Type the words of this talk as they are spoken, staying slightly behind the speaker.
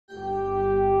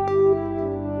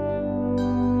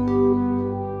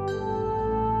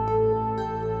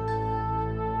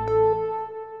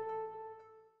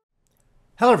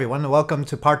Hello everyone and welcome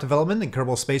to Part Development in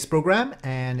Kerbal Space Program,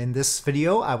 and in this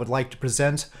video I would like to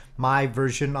present my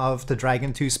version of the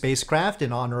Dragon 2 spacecraft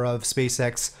in honor of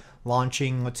SpaceX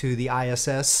launching to the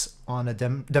ISS on a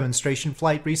demonstration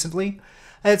flight recently.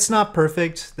 It's not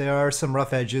perfect, there are some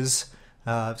rough edges,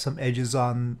 some edges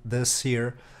on this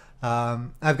here.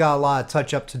 I've got a lot of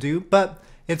touch up to do, but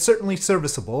it's certainly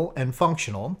serviceable and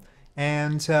functional,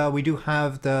 and we do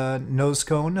have the nose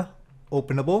cone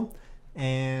openable.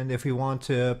 And if we want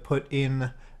to put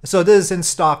in, so this is in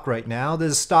stock right now.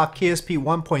 This is stock KSP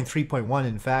 1.3.1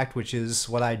 in fact, which is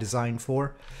what I designed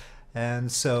for,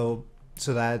 and so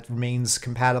that remains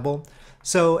compatible.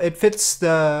 So it fits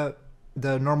the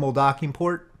normal docking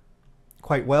port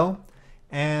quite well,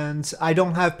 and I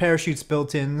don't have parachutes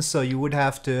built in, so you would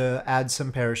have to add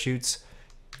some parachutes.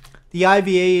 The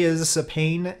IVA is a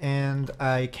pain, and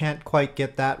I can't quite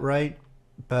get that right,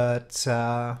 but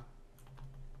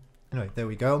anyway, there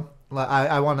we go.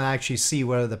 I want to actually see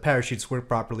whether the parachutes work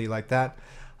properly like that.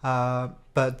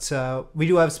 But we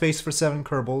do have space for 7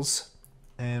 Kerbals,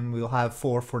 and we'll have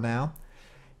 4 for now.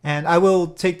 And I will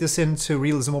take this into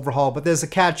Realism Overhaul, but there's a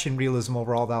catch in Realism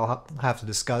Overhaul that I'll have to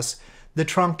discuss. The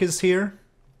trunk is here.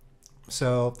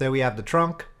 So there we have the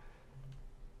trunk.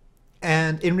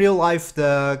 And in real life,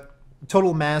 the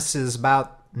total mass is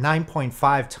about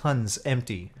 9.5 tons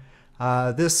empty.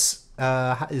 This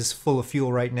is full of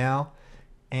fuel right now,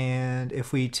 and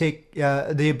if we take the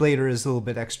ablator is a little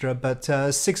bit extra, but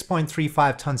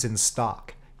 6.35 tons in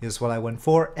stock is what I went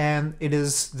for, and it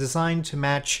is designed to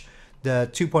match the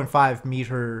 2.5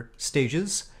 meter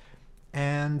stages.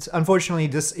 And unfortunately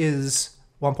this is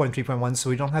 1.3.1,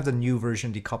 so we don't have the new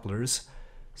version decouplers,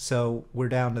 so we're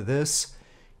down to this.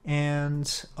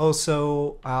 And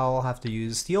also I'll have to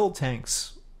use the old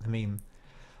tanks. I mean,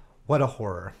 what a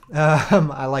horror.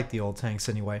 I like the old tanks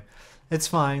anyway. It's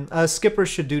fine. Skipper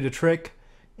should do the trick.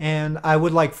 And I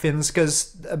would like fins,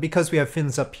 because we have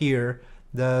fins up here,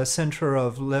 the center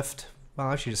of lift, well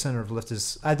actually the center of lift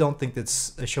is, I don't think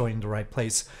it's showing the right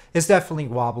place. It's definitely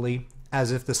wobbly,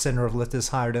 as if the center of lift is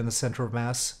higher than the center of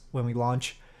mass when we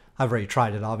launch. I've already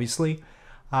tried it obviously.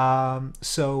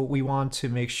 So we want to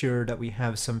make sure that we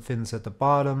have some fins at the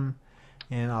bottom,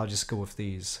 and I'll just go with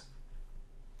these.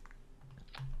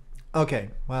 Okay,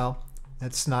 well,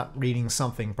 it's not reading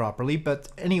something properly, but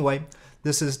anyway,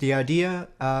 this is the idea.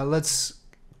 Let's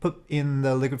put in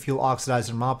the liquid fuel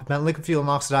oxidizer monopipeline. Liquid fuel and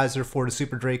oxidizer for the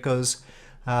Super Dracos.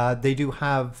 They do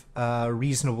have a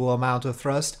reasonable amount of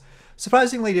thrust.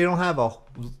 Surprisingly, they don't have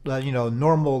a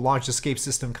normal launch escape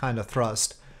system kind of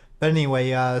thrust. But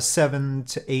anyway, 7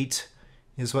 to 8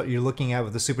 is what you're looking at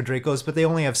with the Super Dracos, but they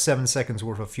only have 7 seconds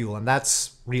worth of fuel, and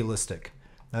that's realistic.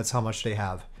 That's how much they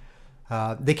have.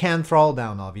 They can throttle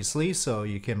down, obviously, so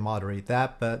you can moderate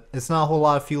that, but it's not a whole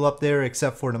lot of fuel up there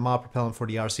except for the monopropellant for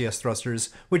the RCS thrusters,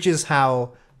 which is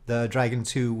how the Dragon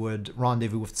 2 would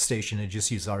rendezvous with the station and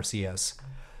just use RCS.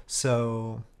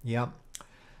 So, yeah.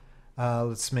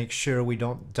 Let's make sure we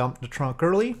don't dump the trunk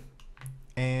early.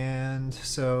 And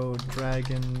so,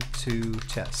 Dragon 2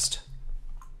 test.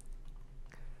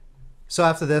 So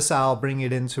after this, I'll bring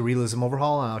it into Realism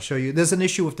Overhaul and I'll show you. There's an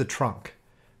issue with the trunk.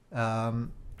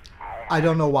 I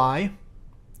don't know why.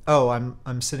 Oh,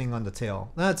 I'm sitting on the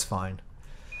tail. That's fine.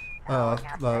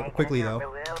 Quickly though.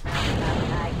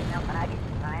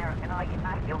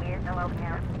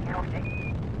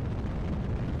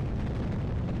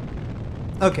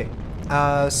 Okay.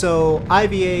 So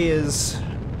IVA is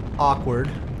awkward.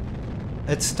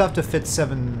 It's tough to fit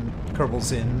 7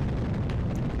 Kerbals in,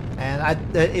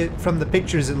 and from the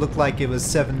pictures it looked like it was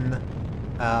 7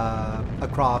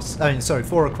 across. I mean, sorry,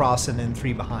 4 across and then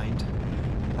 3 behind.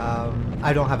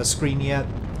 I don't have a screen yet,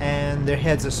 and their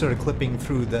heads are sort of clipping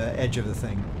through the edge of the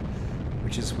thing,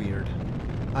 which is weird.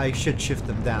 I should shift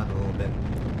them down a little bit.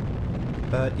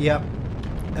 But yeah,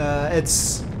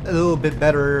 it's a little bit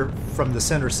better from the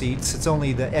center seats. It's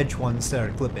only the edge ones that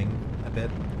are clipping a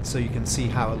bit, so you can see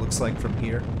how it looks like from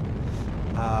here.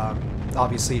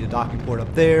 Obviously the docking port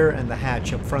up there and the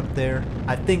hatch up front there.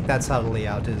 I think that's how the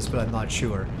layout is, but I'm not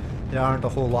sure. There aren't a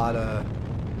whole lot of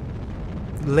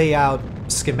layout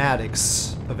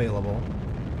schematics available.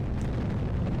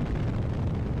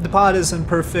 The pod isn't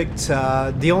perfect.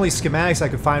 The only schematics I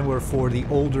could find were for the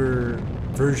older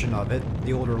version of it,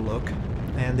 the older look,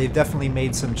 and they've definitely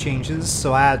made some changes,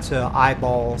 so I had to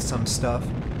eyeball some stuff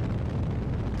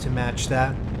to match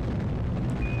that.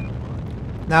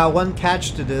 Now, one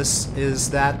catch to this is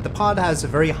that the pod has a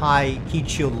very high heat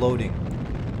shield loading.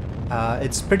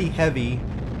 It's pretty heavy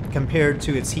compared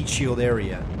to its heat shield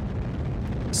area.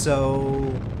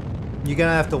 So you're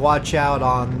gonna have to watch out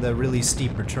on the really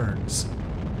steep returns.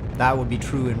 that would be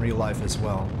true in real life as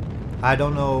well. I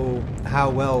don't know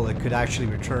how well it could actually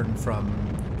return from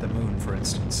the moon, for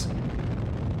instance.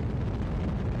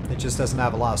 It just doesn't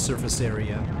have a lot of surface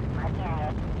area.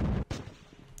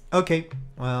 Okay,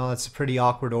 well, that's a pretty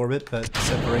awkward orbit, but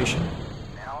separation.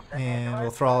 And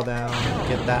we'll throttle down,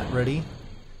 get that ready.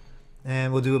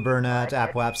 And we'll do a burn at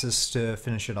apoapsis to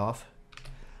finish it off.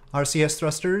 RCS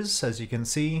thrusters, as you can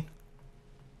see,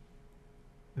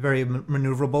 very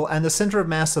maneuverable. And the center of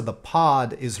mass of the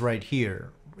pod is right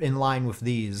here, in line with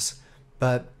these.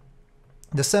 But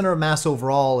the center of mass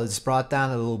overall is brought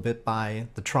down a little bit by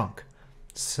the trunk.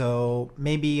 So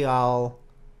maybe I'll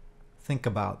think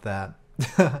about that.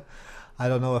 I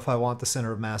don't know if I want the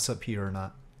center of mass up here or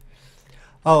not.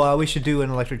 Oh, we should do an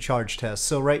electric charge test.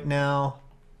 So right now,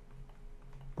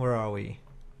 where are we?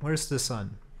 Where's the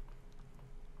sun?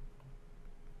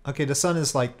 Okay, the sun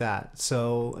is like that,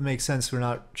 so it makes sense we're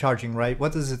not charging right.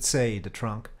 What does it say, the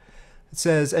trunk? It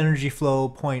says energy flow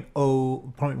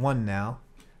 0.1 now.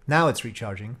 Now it's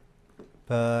recharging,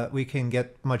 but we can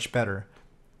get much better.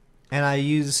 And I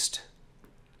used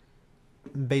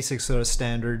basic sort of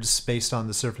standards based on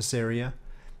the surface area.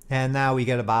 And now we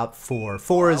get about 4.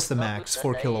 4 is the max,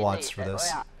 4 kilowatts for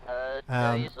this.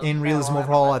 In Realism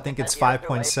Overhaul, I think it's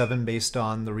 5.7 based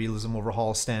on the Realism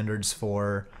Overhaul standards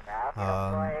for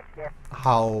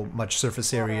how much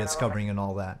surface area it's covering and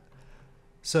all that.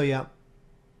 So yeah,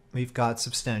 we've got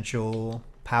substantial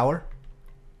power.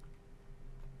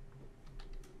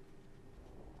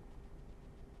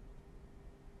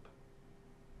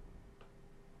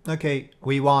 Okay,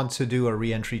 we want to do a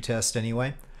re-entry test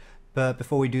anyway, but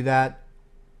before we do that,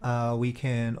 we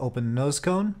can open the nose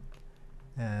cone,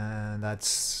 and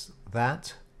that's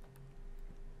that.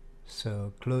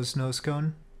 So close nose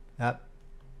cone, yep,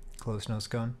 close nose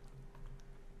cone.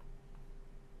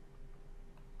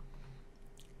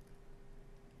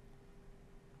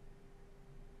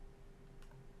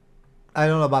 I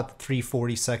don't know about the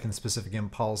 3/42 specific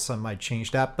impulse, I might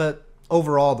change that, but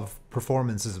overall the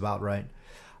performance is about right.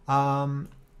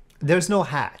 There's no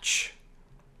hatch.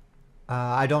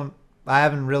 I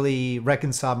haven't really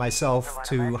reconciled myself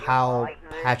to how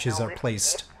hatches are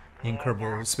placed in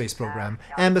Kerbal Space Program.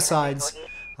 And besides,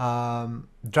 Dragon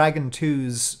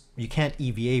 2's you can't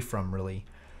EVA from, really.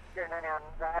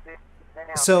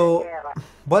 So,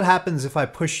 what happens if I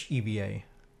push EVA?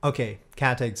 Okay,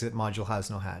 cat exit module has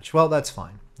no hatch. Well, that's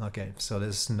fine. Okay, so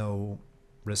there's no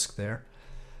risk there.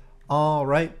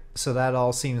 Alright, so that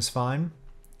all seems fine.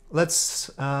 Let's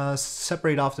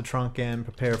separate off the trunk and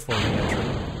prepare for re-entry.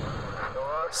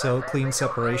 So, clean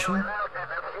separation.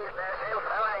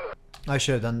 I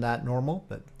should have done that normal,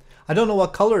 but I don't know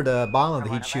what color the bottom of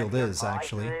the heat shield is,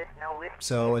 actually.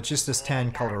 So, it's just this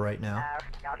tan color right now.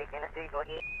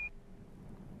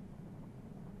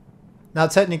 Now,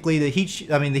 technically, the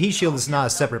heat shield is not a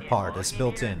separate part. It's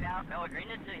built in.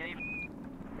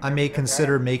 I may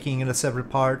consider making it a separate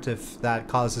part if that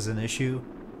causes an issue.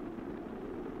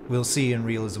 We'll see in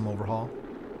Realism Overhaul.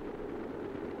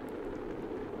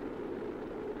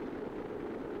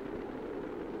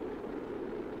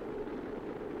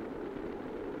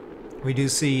 We do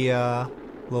see a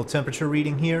little temperature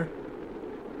reading here.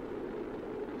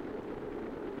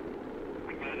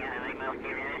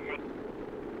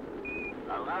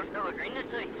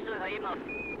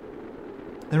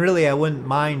 And really, I wouldn't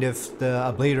mind if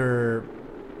the ablator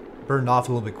burned off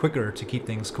a little bit quicker to keep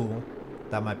things cool.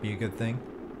 That might be a good thing.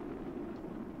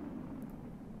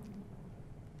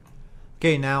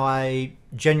 Okay, now I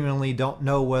genuinely don't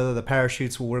know whether the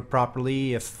parachutes will work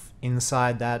properly if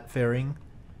inside that fairing.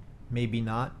 Maybe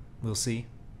not. We'll see.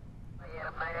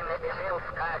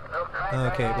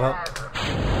 Okay, well,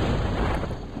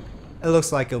 it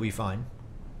looks like it'll be fine.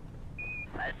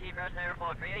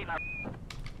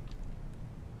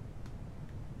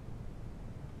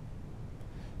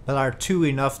 But are 2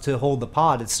 enough to hold the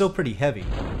pod? It's still pretty heavy.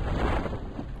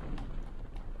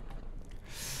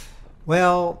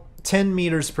 Well, 10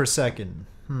 meters per second.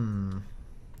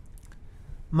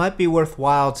 Might be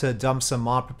worthwhile to dump some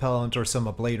mod propellant or some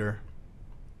ablator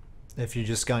if you're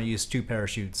just gonna use 2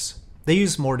 parachutes. They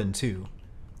use more than 2.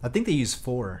 I think they use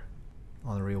 4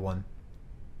 on the real one.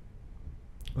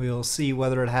 We'll see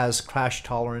whether it has crash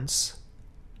tolerance.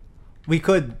 We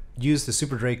could use the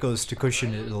Super Dracos to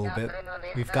cushion it a little bit.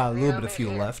 We've got a little bit of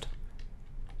fuel left.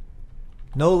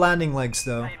 No landing legs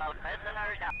though.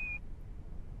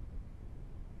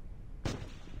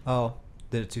 Oh,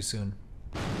 did it too soon.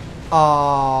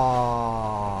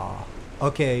 Ah.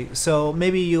 Okay, so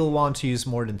maybe you'll want to use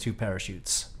more than 2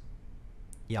 parachutes.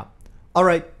 Yeah.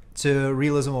 Alright, to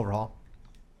Realism Overhaul.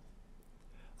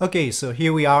 Okay, so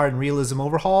here we are in Realism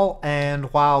Overhaul,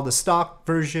 and while the stock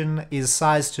version is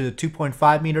sized to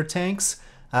 2.5 meter tanks,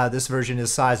 this version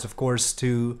is sized, of course,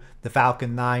 to the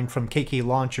Falcon 9 from KK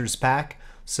Launcher's pack.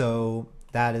 So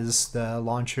that is the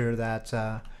launcher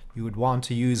that you would want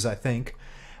to use, I think.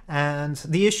 And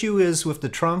the issue is with the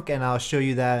trunk, and I'll show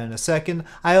you that in a second.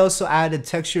 I also added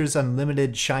Textures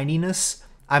Unlimited Shininess.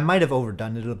 I might have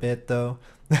overdone it a bit though.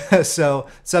 So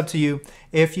it's up to you.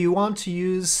 If you want to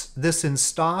use this in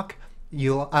stock,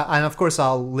 and of course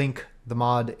I'll link the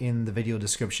mod in the video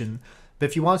description. But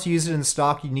if you want to use it in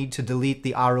stock, you need to delete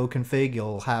the RO config.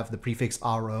 You'll have the prefix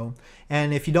RO.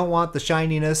 And if you don't want the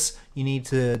shininess, you need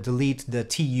to delete the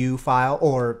TU file,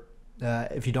 or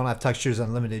if you don't have Textures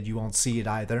Unlimited, you won't see it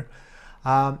either.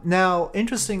 Now,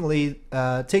 interestingly,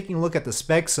 taking a look at the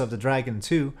specs of the Dragon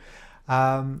 2,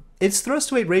 its thrust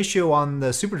to weight ratio on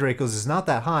the Super Dracos is not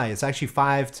that high. It's actually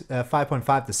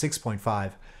 5.5 to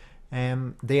 6.5.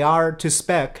 And they are to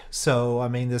spec, so I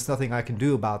mean, there's nothing I can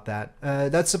do about that.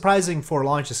 That's surprising for a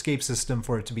launch escape system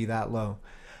for it to be that low.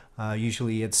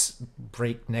 Usually it's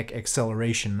breakneck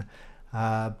acceleration.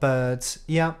 But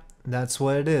yeah, that's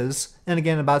what it is. And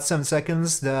again, about 7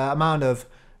 seconds. The amount of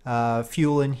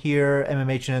fuel in here,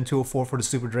 MMHN 204 for the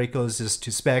Super Dracos is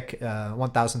to spec,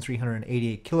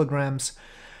 1,388 kilograms.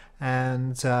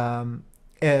 And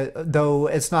though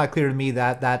it's not clear to me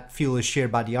that that fuel is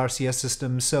shared by the RCS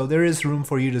system, so there is room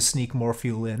for you to sneak more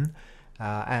fuel in.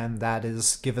 And that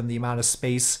is given the amount of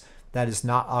space that is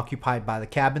not occupied by the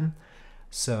cabin.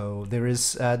 So there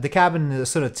is, the cabin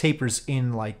sort of tapers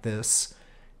in like this.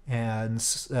 And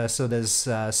so there's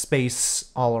space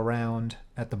all around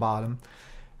at the bottom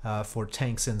for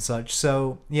tanks and such.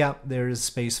 So yeah, there is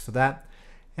space for that.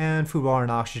 And food, water,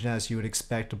 and oxygen, as you would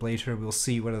expect. Later we'll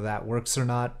see whether that works or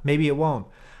not. Maybe it won't.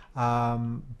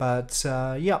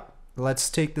 Yeah, let's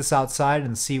take this outside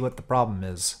and see what the problem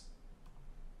is.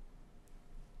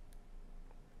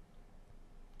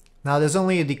 Now there's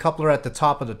only a decoupler at the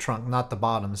top of the trunk, not the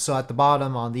bottom. So at the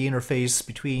bottom, on the interface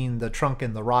between the trunk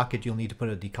and the rocket, you'll need to put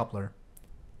a decoupler.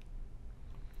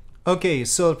 Okay,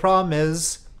 so the problem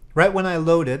is, right when I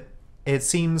load it, it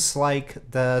seems like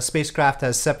the spacecraft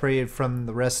has separated from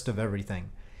the rest of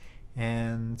everything,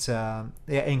 and yeah,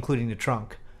 including the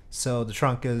trunk. So the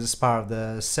trunk is part of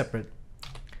the separate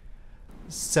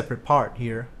part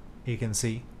here. You can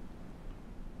see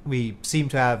we seem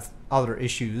to have other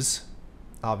issues.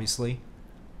 Obviously,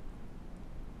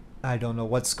 I don't know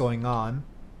what's going on,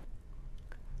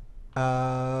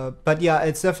 but yeah,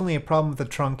 it's definitely a problem with the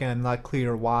trunk, and I'm not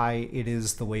clear why it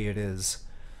is the way it is.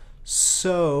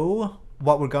 So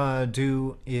what we're gonna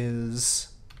do is,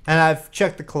 and I've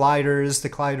checked the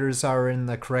colliders are in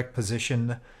the correct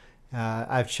position.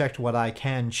 I've checked what I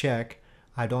can check.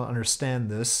 I don't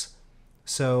understand this,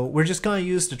 so we're just gonna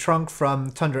use the trunk from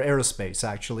Tundra Aerospace,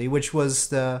 actually, which was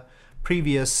the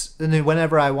previous. And then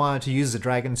whenever I wanted to use the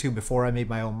Dragon 2 before I made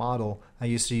my own model, I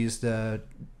used to use the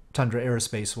Tundra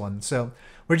Aerospace one. So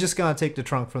we're just gonna take the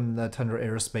trunk from the Tundra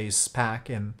Aerospace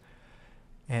pack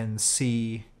and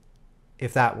see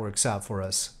if that works out for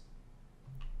us.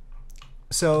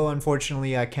 So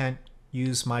unfortunately, I can't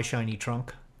use my shiny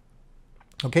trunk.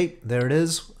 Okay, there it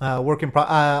is. I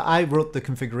wrote the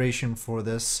configuration for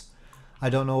this. I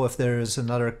don't know if there's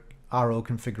another RO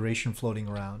configuration floating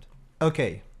around.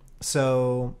 Okay,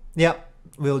 so yeah,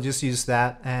 we'll just use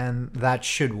that, and that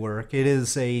should work. It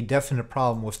is a definite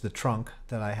problem with the trunk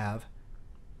that I have.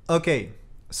 Okay,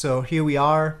 so here we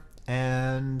are,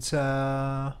 and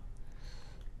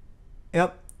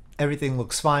yep, everything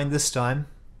looks fine this time.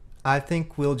 I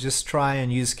think we'll just try and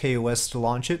use KOS to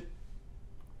launch it.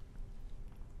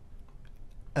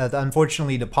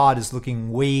 Unfortunately, the pod is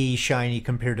looking way shiny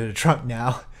compared to the trunk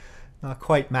now. Not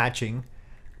quite matching.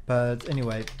 But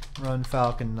anyway, run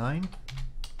Falcon 9.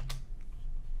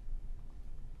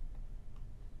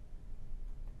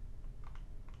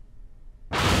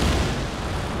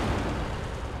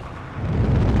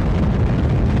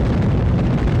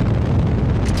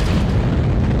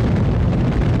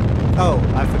 Oh,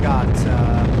 I forgot.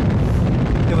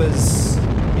 It was...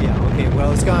 yeah, okay,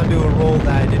 well, it's gonna do a roll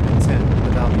that I didn't intend,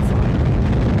 but that'll be fine.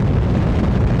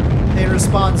 In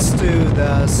response to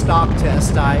the stock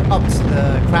test, I upped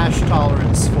the crash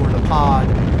tolerance for the pod.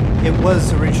 It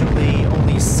was originally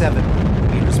only 7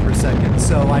 meters per second,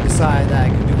 so I decided that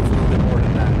I could do with a little bit more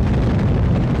than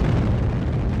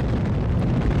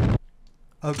that.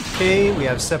 Okay, we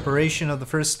have separation of the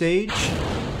first stage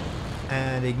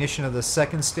and ignition of the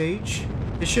second stage.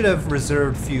 It should have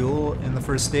reserved fuel in the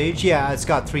first stage. Yeah, it's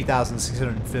got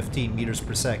 3,615 meters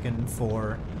per second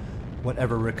for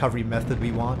whatever recovery method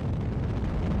we want.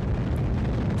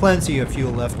 plenty of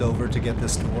fuel left over to get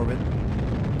this to orbit.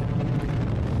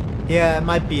 Yeah, it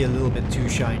might be a little bit too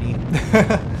shiny.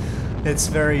 It's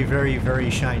very, very,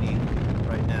 very shiny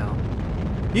right now.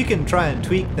 You can try and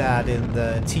tweak that in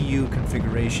the TU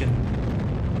configuration.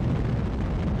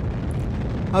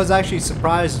 I was actually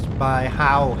surprised by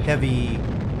how heavy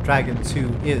Dragon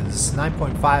 2 is.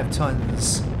 9.5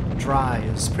 tons dry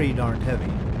is pretty darn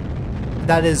heavy.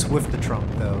 That is with the trunk,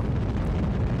 though.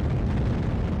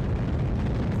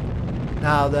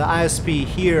 Now, the ISP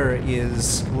here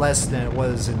is less than it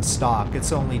was in stock.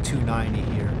 It's only 290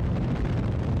 here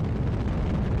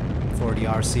for the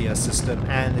RCS system,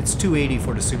 and it's 280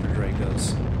 for the Super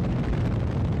Dracos.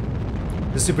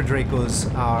 The Super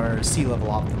Dracos are sea level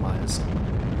optimized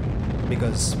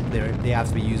because they have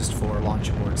to be used for launch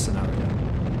abort scenario.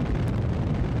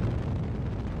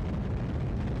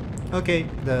 Okay,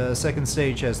 the second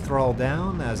stage has throttled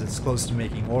down as it's close to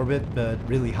making orbit, but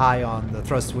really high on the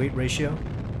thrust-to-weight ratio.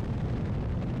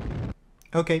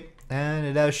 Okay, and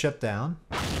it has shut down.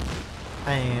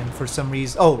 And for some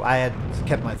reason... Oh, I had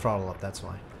kept my throttle up, that's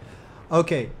why.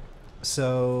 Okay,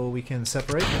 so we can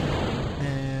separate.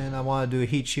 And I want to do a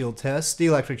heat shield test. The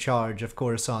electric charge, of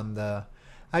course, on the...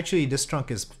 Actually, this trunk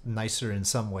is nicer in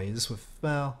some ways with,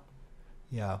 well...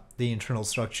 Yeah, the internal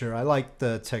structure. I like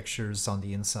the textures on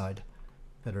the inside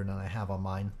better than I have on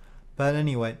mine. But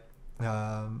anyway,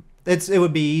 it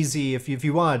would be easy if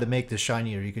you wanted to make this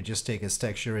shinier. You could just take its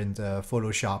texture into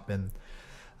Photoshop and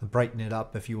brighten it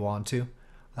up if you want to.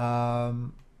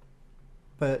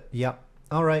 But yeah,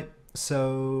 all right.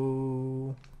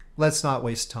 So let's not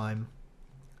waste time.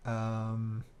 I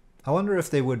wonder if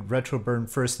they would retro burn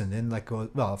first and then let go.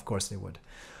 Well, of course they would.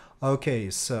 Okay,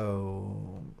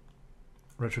 so.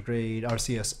 Retrograde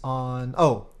RCS on.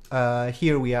 Oh,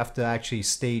 here we have to actually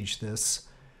stage this.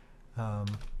 There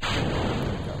we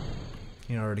go.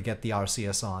 In order to get the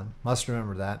RCS on. Must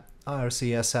remember that.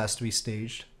 RCS has to be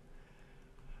staged.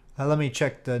 Let me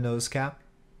check the nose cap.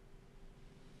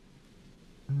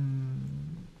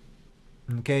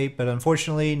 Okay, but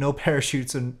unfortunately no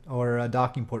parachutes or a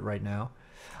docking port right now.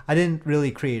 I didn't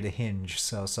really create a hinge,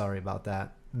 so sorry about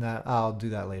that. I'll do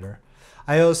that later.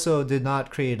 I also did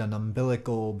not create an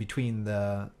umbilical between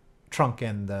the trunk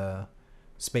and the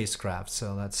spacecraft,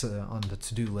 so that's on the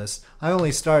to-do list. I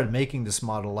only started making this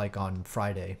model like on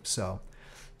Friday, so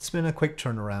it's been a quick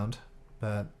turnaround,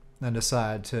 but I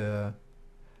decided to...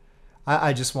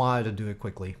 I just wanted to do it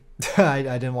quickly. I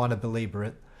didn't want to belabor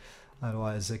it,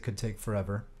 otherwise it could take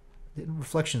forever. The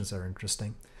reflections are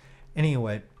interesting.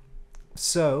 Anyway,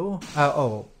 so...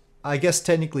 oh. I guess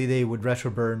technically they would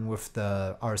retro burn with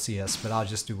the RCS, but I'll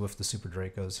just do with the Super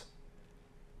Dracos.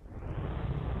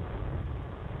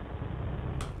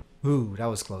 Ooh, that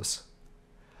was close.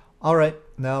 Alright,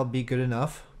 that'll be good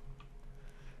enough.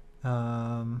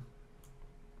 Let's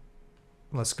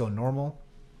go normal.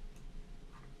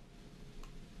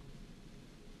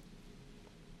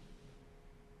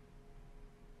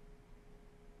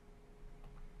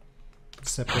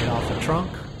 Separate off the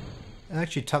trunk. It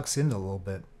actually tucks in a little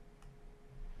bit.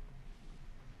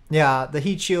 Yeah, the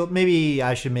heat shield, maybe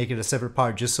I should make it a separate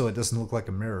part just so it doesn't look like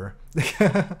a mirror.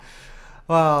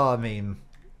 Well, I mean,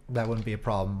 that wouldn't be a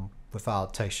problem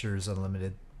without textures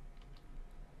unlimited.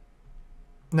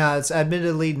 Now, it's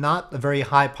admittedly not a very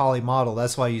high poly model,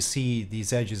 that's why you see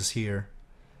these edges here.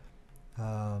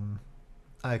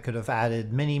 I could have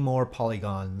added many more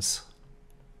polygons.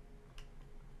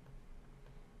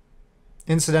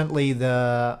 Incidentally,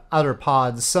 the outer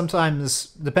pods, sometimes,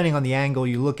 depending on the angle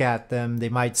you look at them, they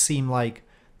might seem like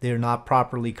they're not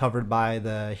properly covered by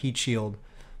the heat shield,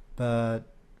 but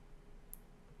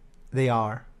they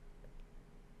are.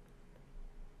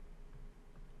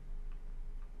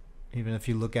 Even if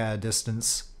you look at a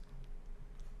distance,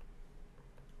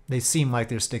 they seem like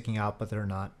they're sticking out, but they're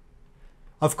not.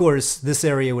 Of course, this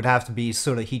area would have to be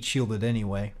sort of heat shielded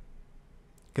anyway,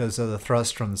 because of the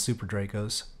thrust from the Super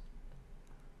Dracos.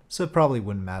 So it probably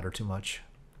wouldn't matter too much.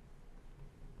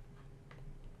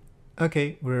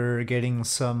 Okay, we're getting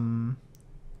some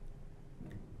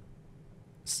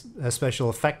special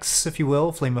effects, if you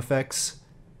will, flame effects.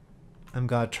 I'm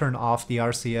gonna turn off the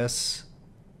RCS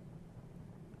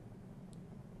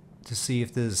to see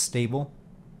if this is stable.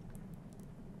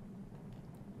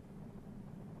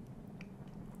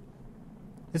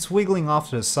 It's wiggling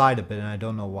off to the side a bit and I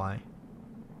don't know why.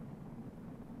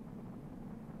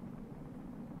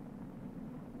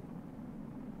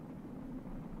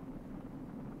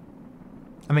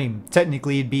 I mean,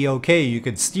 technically it'd be okay, you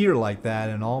could steer like that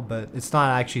and all, but it's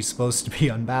not actually supposed to be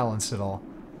unbalanced at all.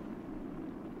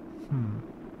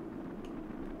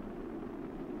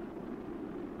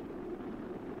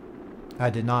 I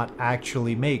did not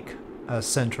actually make a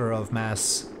center of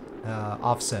mass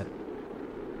offset.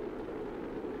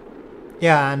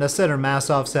 Yeah, and a center mass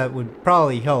offset would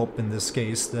probably help in this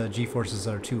case. The g-forces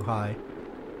are too high.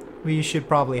 We should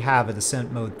probably have a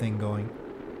descent mode thing going.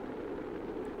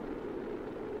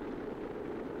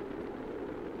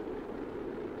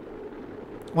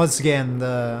 Once again,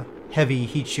 the heavy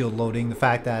heat shield loading, the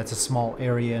fact that it's a small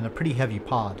area and a pretty heavy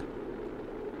pod,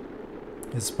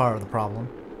 is part of the problem.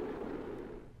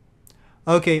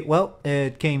 Okay, well,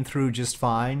 it came through just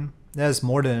fine. There's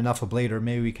more than enough ablator.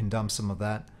 Maybe we can dump some of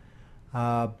that.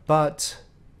 But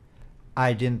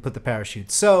I didn't put the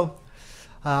parachute. So,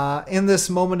 in this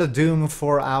moment of doom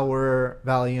for our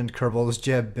valiant Kerbals,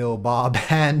 Jeb, Bill, Bob,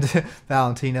 and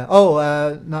Valentina.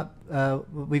 Oh,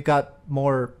 we've got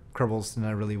more Kerbals than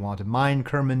I really wanted. Mine,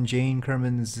 Kerman, Jane,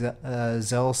 Kerman,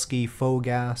 Zelski,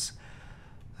 Fogas.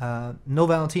 No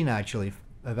Valentina, actually.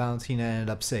 Valentina ended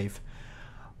up safe.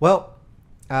 Well,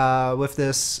 with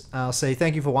this, I'll say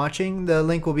thank you for watching. The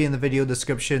link will be in the video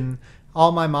description.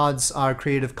 All my mods are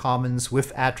Creative Commons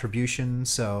with attribution,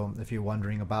 so if you're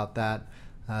wondering about that,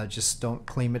 just don't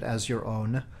claim it as your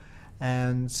own.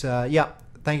 And yeah,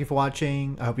 thank you for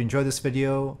watching. I hope you enjoyed this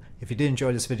video. If you did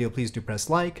enjoy this video, please do press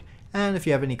like. And if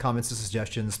you have any comments or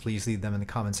suggestions, please leave them in the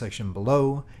comment section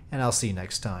below. And I'll see you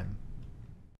next time.